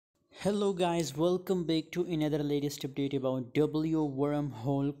Hello guys, welcome back to another latest update about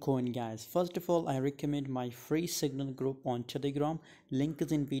Wormhole coin guys. First of all, I recommend my free signal group on Telegram. Link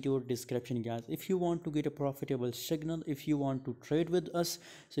is in video description guys. If you want to get a profitable signal, if you want to trade with us,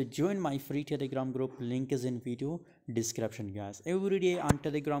 so join my free Telegram group. Link is in video description guys. Every day on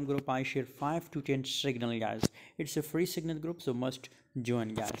Telegram group I share 5 to 10 signal guys. It's a free signal group, so must join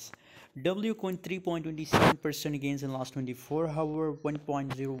guys. W coin 3.27% gains in last 24 hour.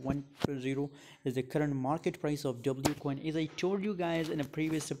 1.010 is the current market price of W coin. As I told you guys in a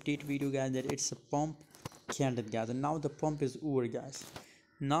previous update video guys that it's a pump candle guys, and now the pump is over guys.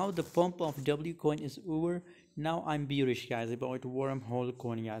 Now the pump of W coin is over. Now I'm bearish guys about Wormhole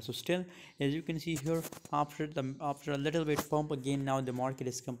coin guys. So still, as you can see here, after a little bit pump again, now the market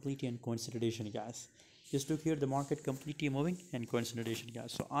is completely in consolidation guys. Just look here, the market completely moving and consolidation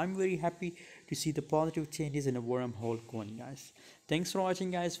guys. So I'm very happy to see the positive changes in a Wormhole coin guys. Thanks for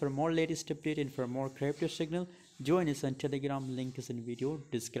watching guys. For more latest update and for more crypto signal, join us on Telegram. Link is in video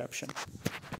description.